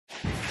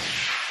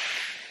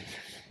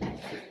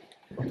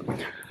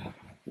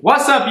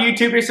What's up,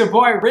 YouTube? It's your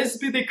boy,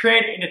 Rizby the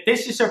Creator, and if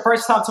this is your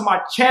first time to my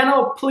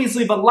channel, please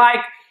leave a like,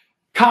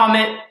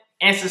 comment,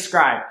 and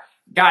subscribe.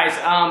 Guys,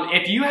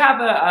 if you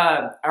have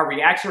a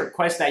reaction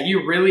request that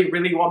you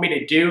really want me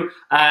to do,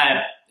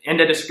 in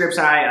the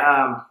description,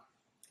 I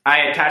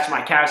attached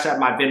my Cash App,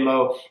 my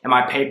Venmo, and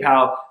my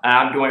PayPal.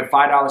 I'm doing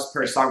 $5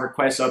 per song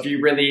request, so if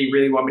you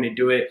really want me to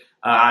do it,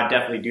 I'll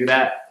definitely do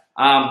that.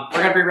 We're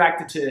gonna be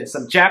reacting to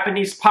some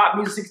Japanese pop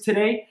music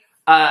today.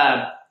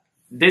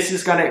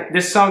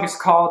 This song is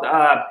called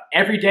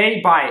Everyday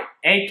by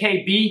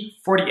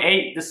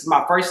AKB48. This is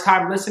my first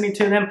time listening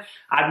to them.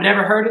 I've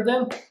never heard of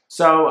them.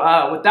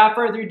 So without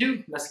further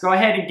ado, let's go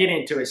ahead and get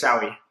into it,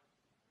 shall we?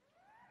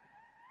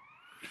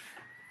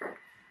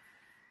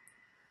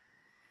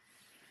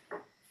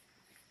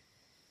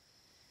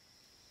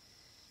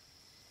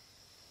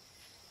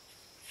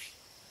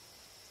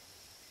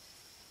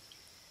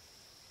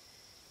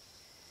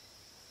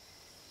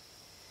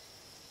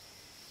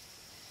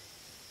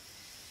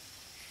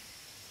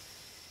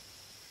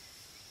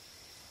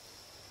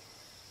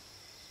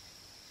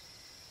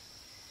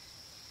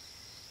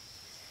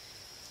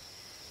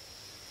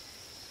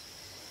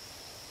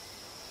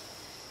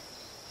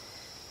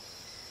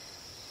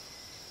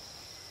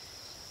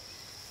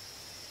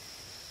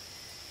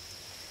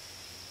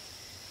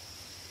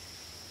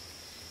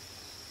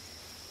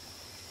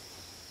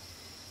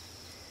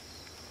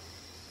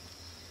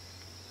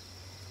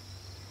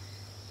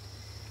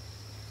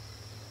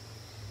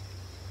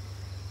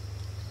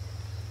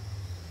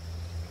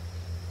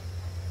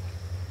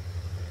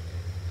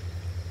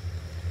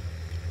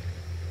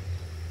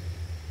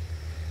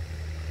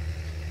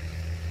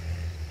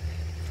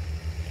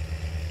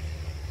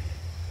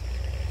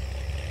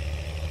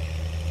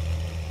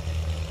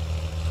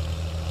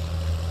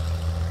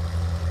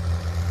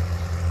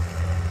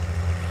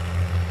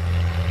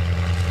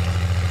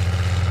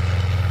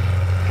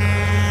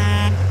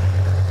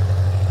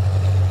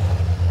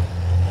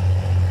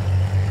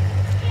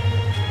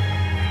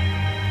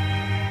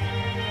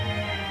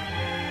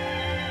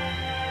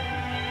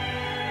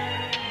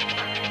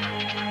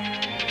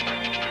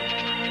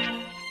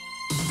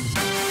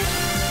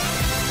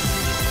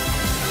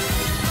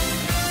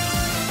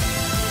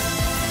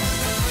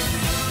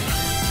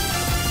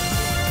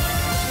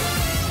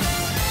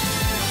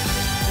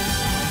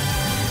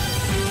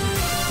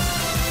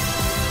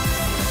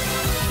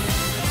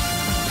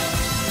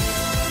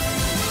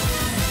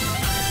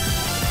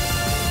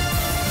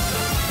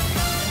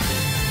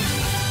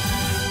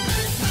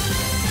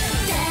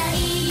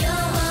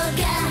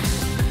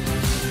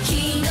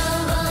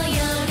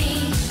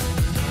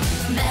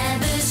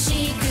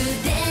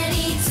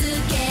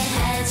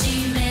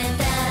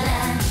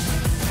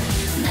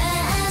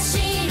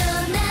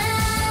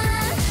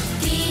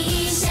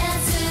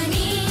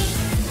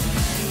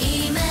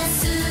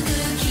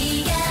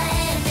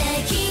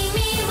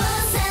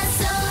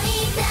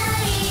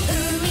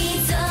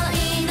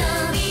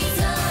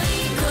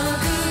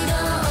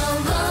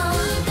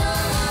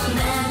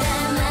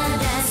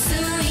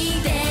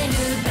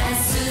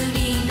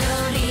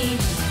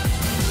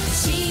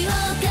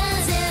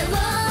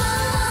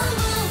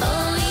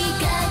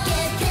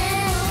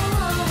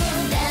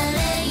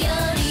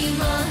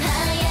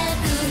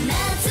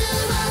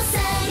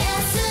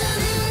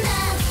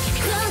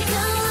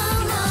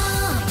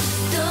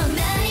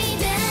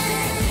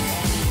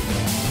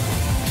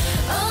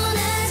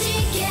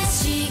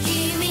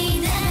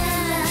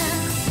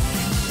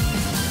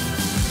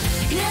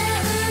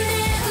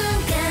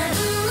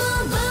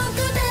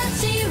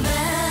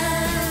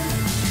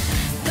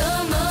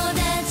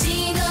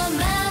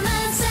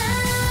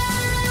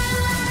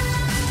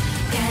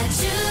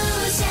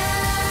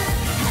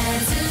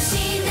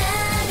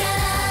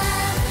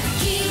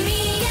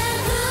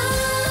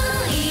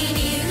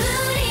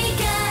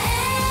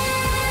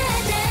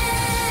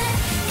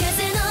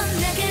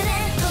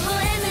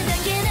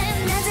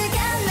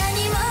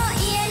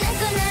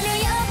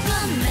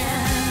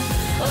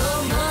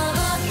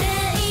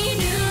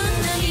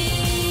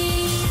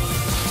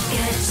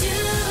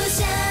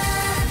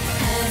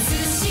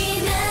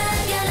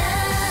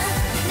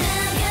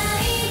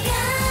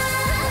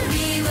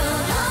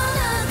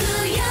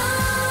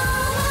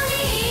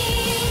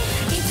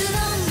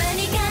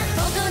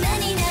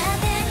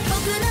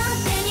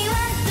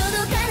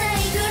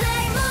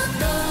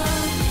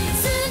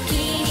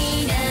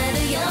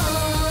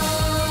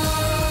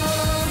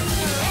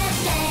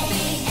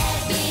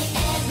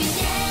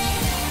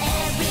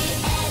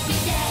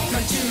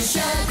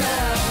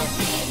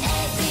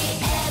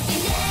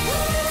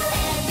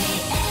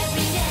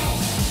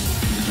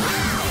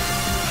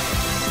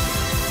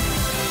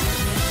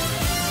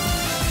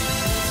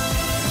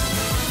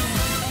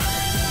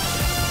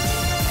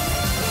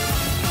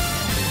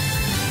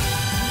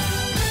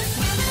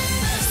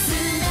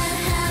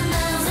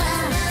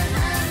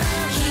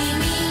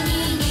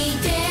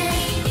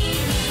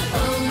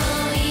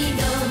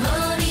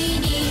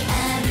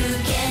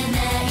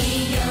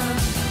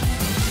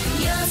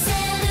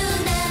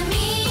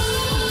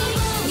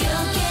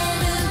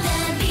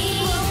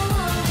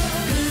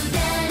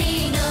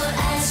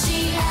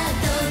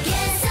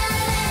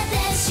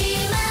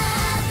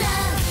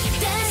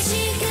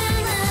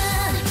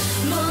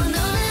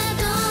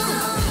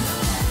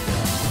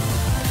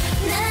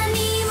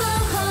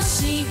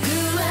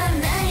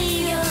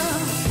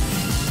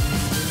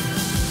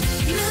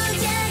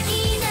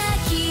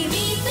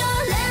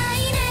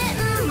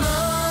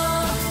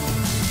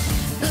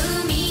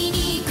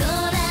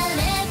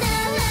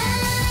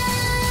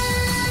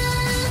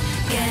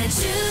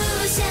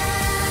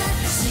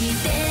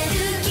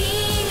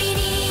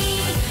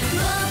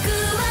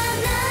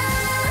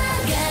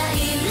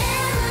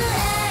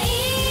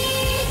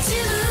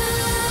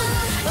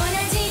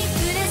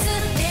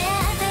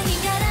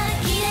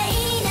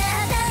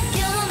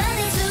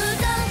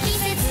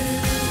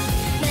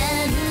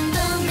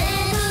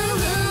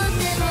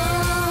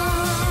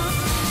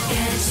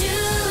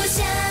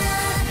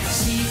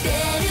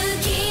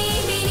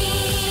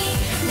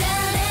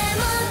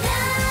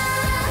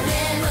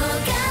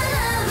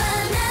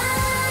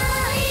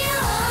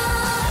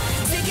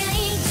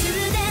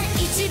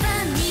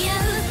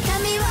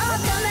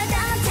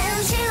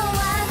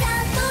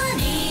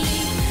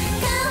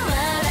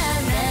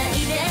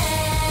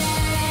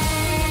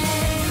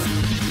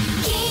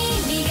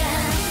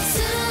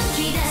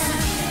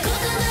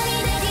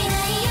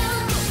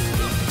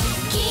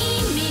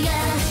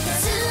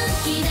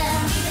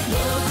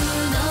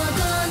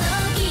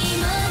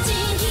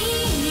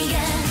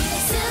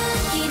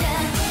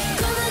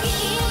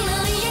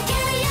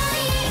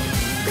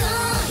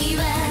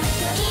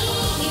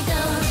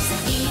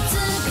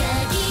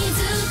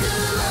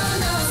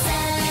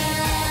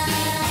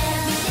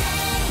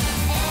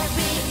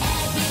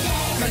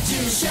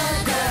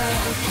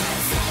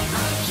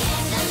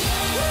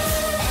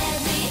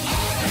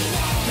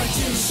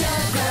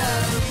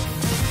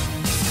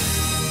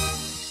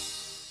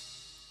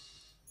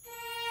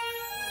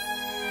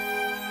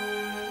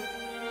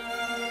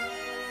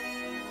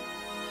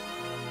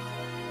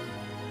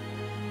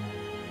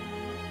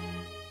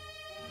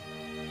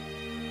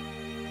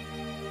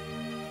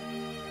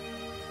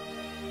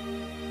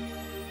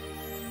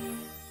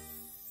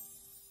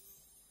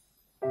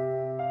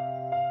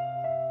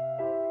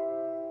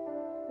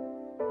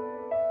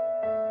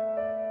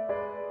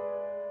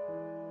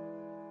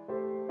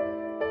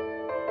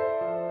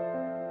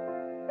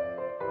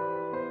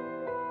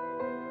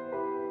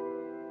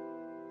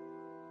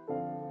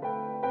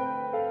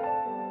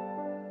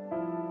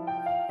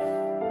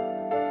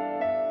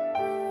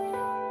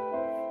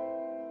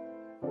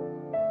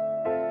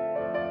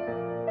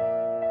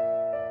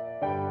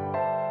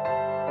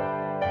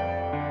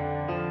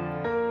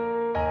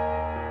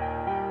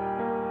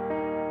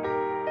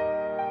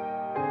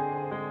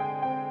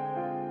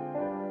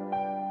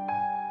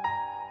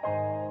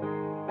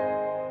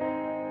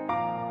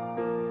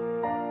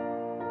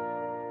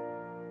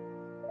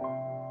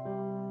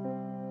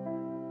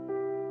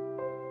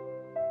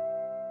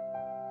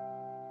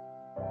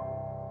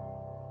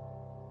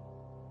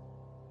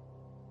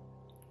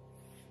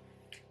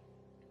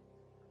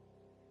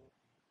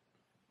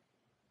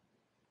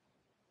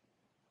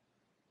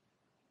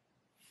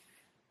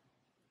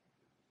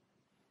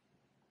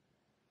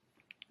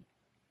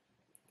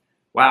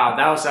 Wow,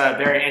 that was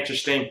very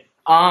interesting.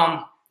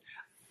 My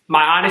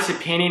honest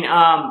opinion,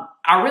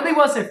 I really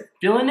wasn't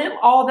feeling it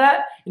all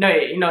that.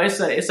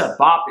 It's a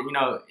bop.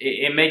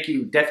 It make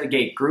you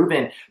definitely get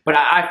grooving. But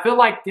I feel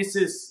like this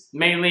is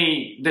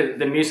mainly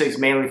the music's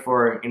mainly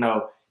for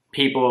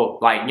people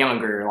like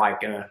younger,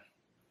 like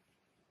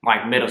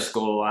middle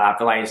school. I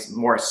feel like it's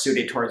more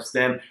suited towards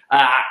them.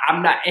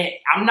 I'm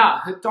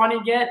not hooked on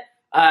it yet.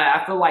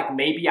 I feel like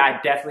maybe I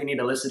definitely need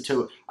to listen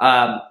to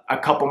a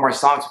couple more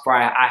songs before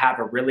I have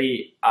a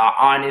really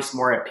honest,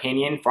 more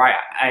opinion. Before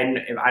I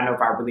know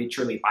if I really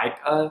truly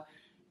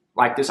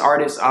like this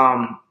artist.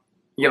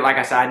 Yeah, like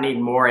I said, I need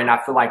more, and I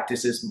feel like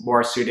this is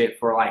more suited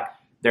for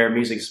their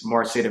music's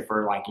more suited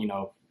for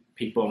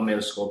people in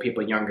middle school,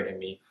 people younger than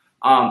me.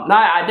 No,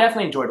 I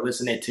definitely enjoyed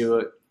listening to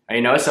it.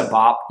 It's a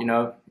bop.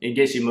 It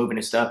gets you moving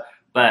and stuff.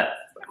 But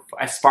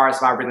as far as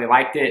if I really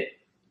liked it,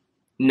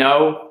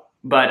 no.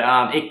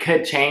 But it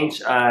could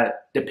change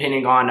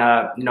depending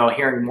on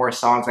hearing more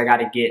songs. I got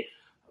to get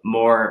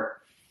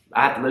more.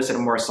 I have to listen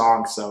to more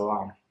songs, so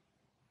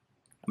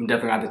I'm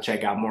definitely going to have to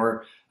check out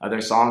more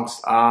other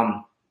songs.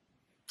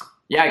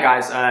 Yeah,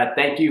 guys,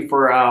 thank you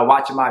for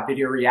watching my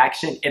video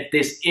reaction. If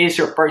this is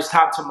your first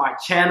time to my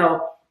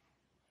channel,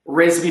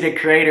 Rizby the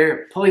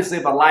Creator, please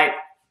leave a like,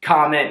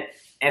 comment,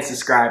 and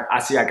subscribe.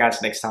 I'll see you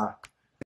guys next time.